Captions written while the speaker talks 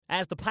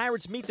As the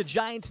Pirates meet the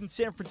Giants in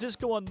San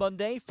Francisco on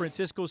Monday,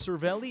 Francisco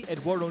Cervelli,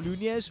 Eduardo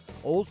Nunez,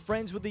 old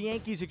friends with the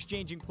Yankees,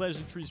 exchanging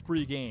pleasantries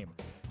pregame.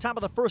 Top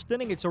of the first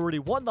inning, it's already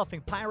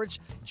 1-0 Pirates.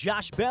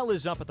 Josh Bell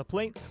is up at the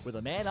plate with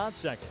a man on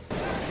second.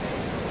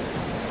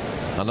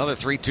 Another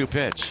 3-2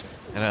 pitch.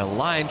 And a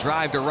line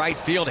drive to right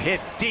field, hit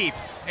deep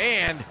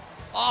and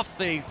off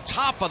the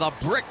top of the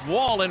brick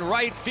wall in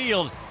right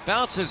field.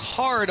 Bounces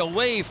hard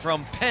away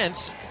from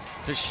Pence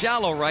to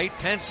shallow right.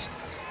 Pence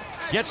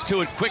gets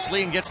to it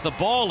quickly and gets the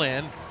ball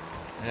in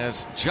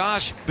as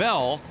Josh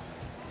Bell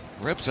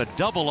rips a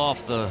double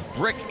off the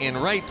brick in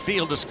right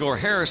field to score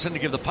Harrison to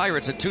give the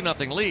Pirates a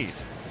 2-0 lead.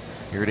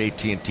 Here at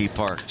AT&T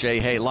Park, Jay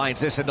Hay lines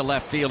this into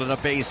left field and a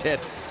base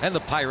hit, and the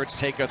Pirates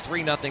take a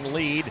 3-0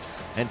 lead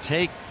and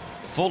take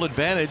full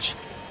advantage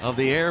of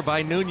the error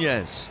by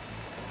Nunez.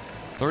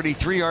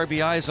 33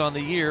 RBIs on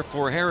the year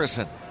for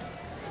Harrison.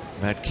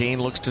 Matt Cain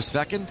looks to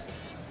second,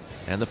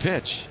 and the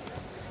pitch.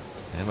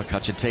 And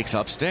McCutchen takes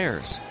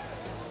upstairs.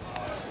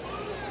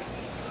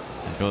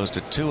 It goes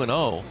to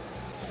 2-0.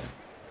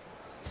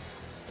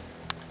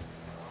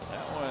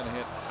 That one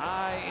hit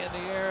high in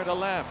the air to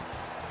left.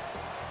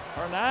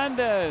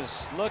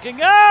 Hernandez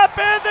looking up,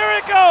 and there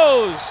it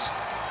goes.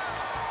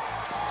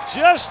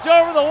 Just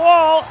over the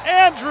wall,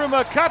 Andrew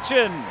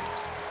McCutchen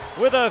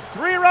with a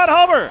 3-run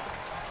homer.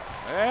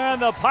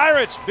 And the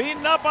Pirates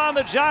beating up on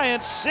the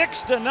Giants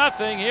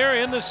 6-0 here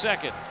in the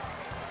second.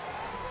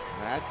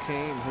 Matt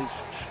Cain, his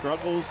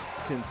struggles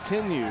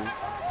continue.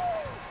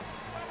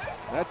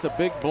 That's a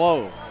big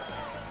blow.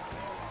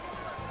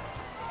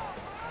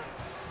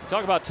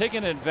 Talk about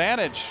taking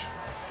advantage.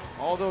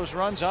 All those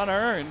runs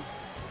unearned.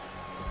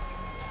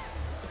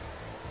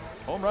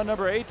 Home run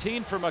number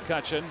 18 for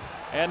McCutchen.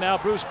 And now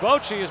Bruce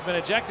Bochy has been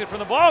ejected from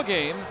the ball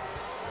game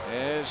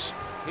as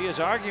he is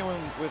arguing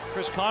with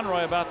Chris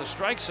Conroy about the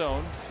strike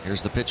zone.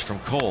 Here's the pitch from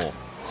Cole.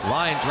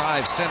 Line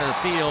drive center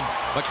field.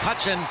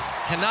 McCutchen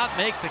cannot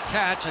make the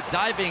catch. A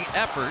diving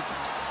effort.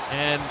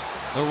 And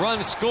the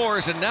run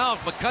scores. And now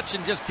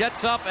McCutchen just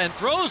gets up and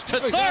throws to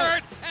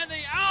third. And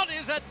the out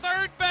is at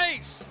third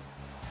base.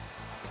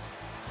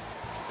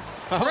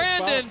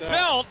 Brandon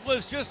Belt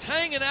was just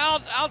hanging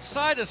out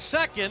outside of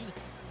second.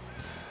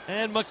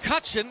 And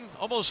McCutchen,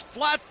 almost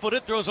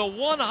flat-footed, throws a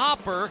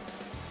one-hopper.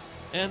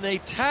 And they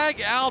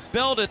tag out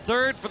Belt at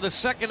third for the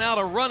second out.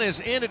 A run is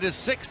in. It is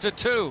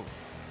 6-2.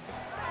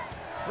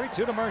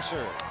 3-2 to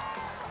Mercer.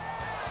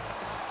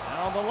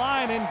 Down the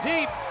line and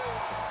deep.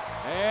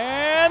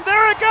 And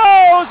there it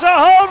goes! A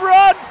home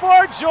run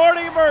for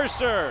Jordy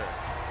Mercer.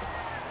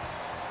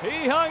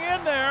 He hung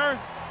in there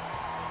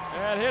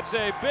and hits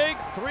a big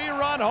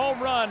 3-run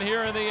home run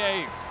here in the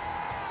 8th.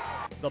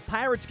 The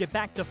Pirates get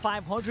back to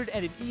 500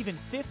 and an even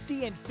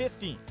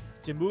 50-15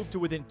 to move to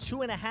within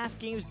 2.5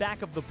 games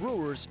back of the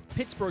Brewers.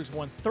 Pittsburgh's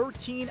won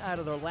 13 out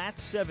of their last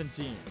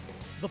 17.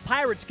 The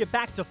Pirates get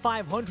back to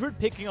 500,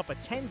 picking up a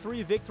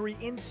 10-3 victory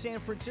in San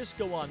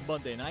Francisco on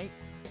Monday night.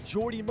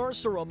 Jordy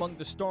Mercer among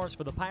the stars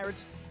for the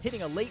Pirates,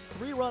 hitting a late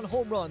 3-run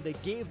home run that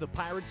gave the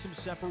Pirates some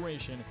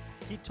separation.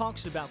 He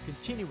talks about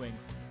continuing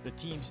the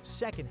team's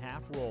second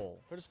half role.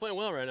 We're just playing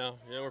well right now.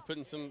 You know, we're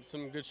putting some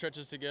good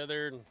stretches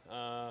together.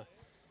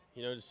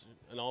 You know, just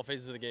in all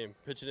phases of the game,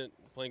 pitching it,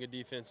 playing good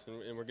defense,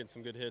 and we're getting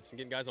some good hits and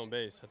getting guys on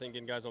base. I think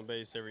getting guys on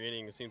base every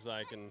inning, it seems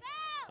like, and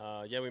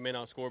yeah, we may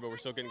not score, but we're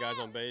still getting guys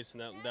on base,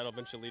 and that'll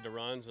eventually lead to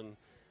runs. And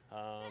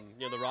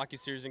you know, the Rocky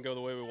series didn't go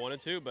the way we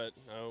wanted to, but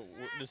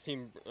this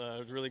team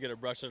was really good at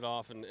brushing it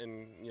off and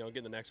you know,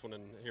 getting the next one,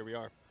 and here we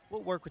are.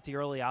 What worked with the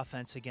early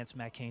offense against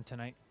Matt Cain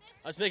tonight?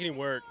 Just making him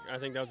work. I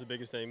think that was the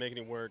biggest thing, making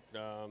him work.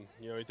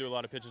 You know, he threw a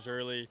lot of pitches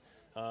early.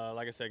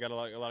 Like I said, got a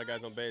lot of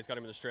guys on base, got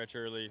him in the stretch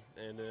early,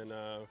 and then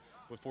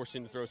we forced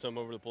him to throw some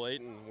over the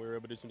plate, and we were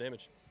able to do some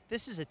damage.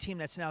 This is a team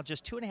that's now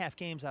just 2.5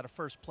 games out of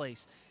first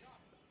place.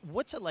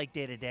 What's it like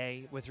day to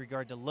day with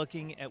regard to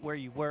looking at where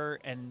you were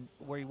and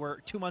where you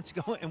were 2 months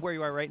ago and where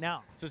you are right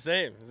now? It's the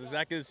same. It's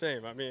exactly the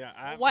same. I mean,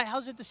 why?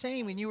 How's it the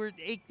same when you were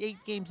eight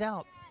games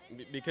out?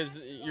 Because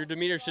your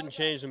demeanor shouldn't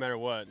change no matter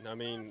what. I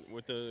mean,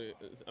 with the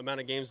amount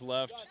of games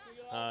left,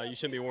 you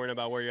shouldn't be worrying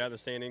about where you're at in the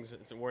standings.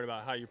 It's worrying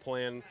about how you're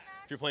playing.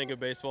 If you're playing good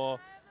baseball,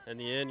 in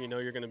the end, you know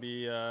you're going to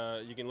be.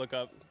 You can look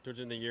up towards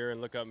the end of the year and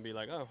look up and be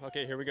like, oh,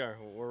 okay, here we go.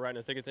 We're right in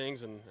the thick of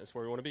things, and that's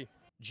where we want to be.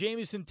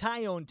 Jamison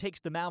Tyone takes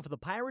the mound for the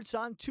Pirates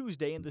on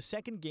Tuesday in the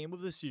second game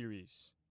of the series.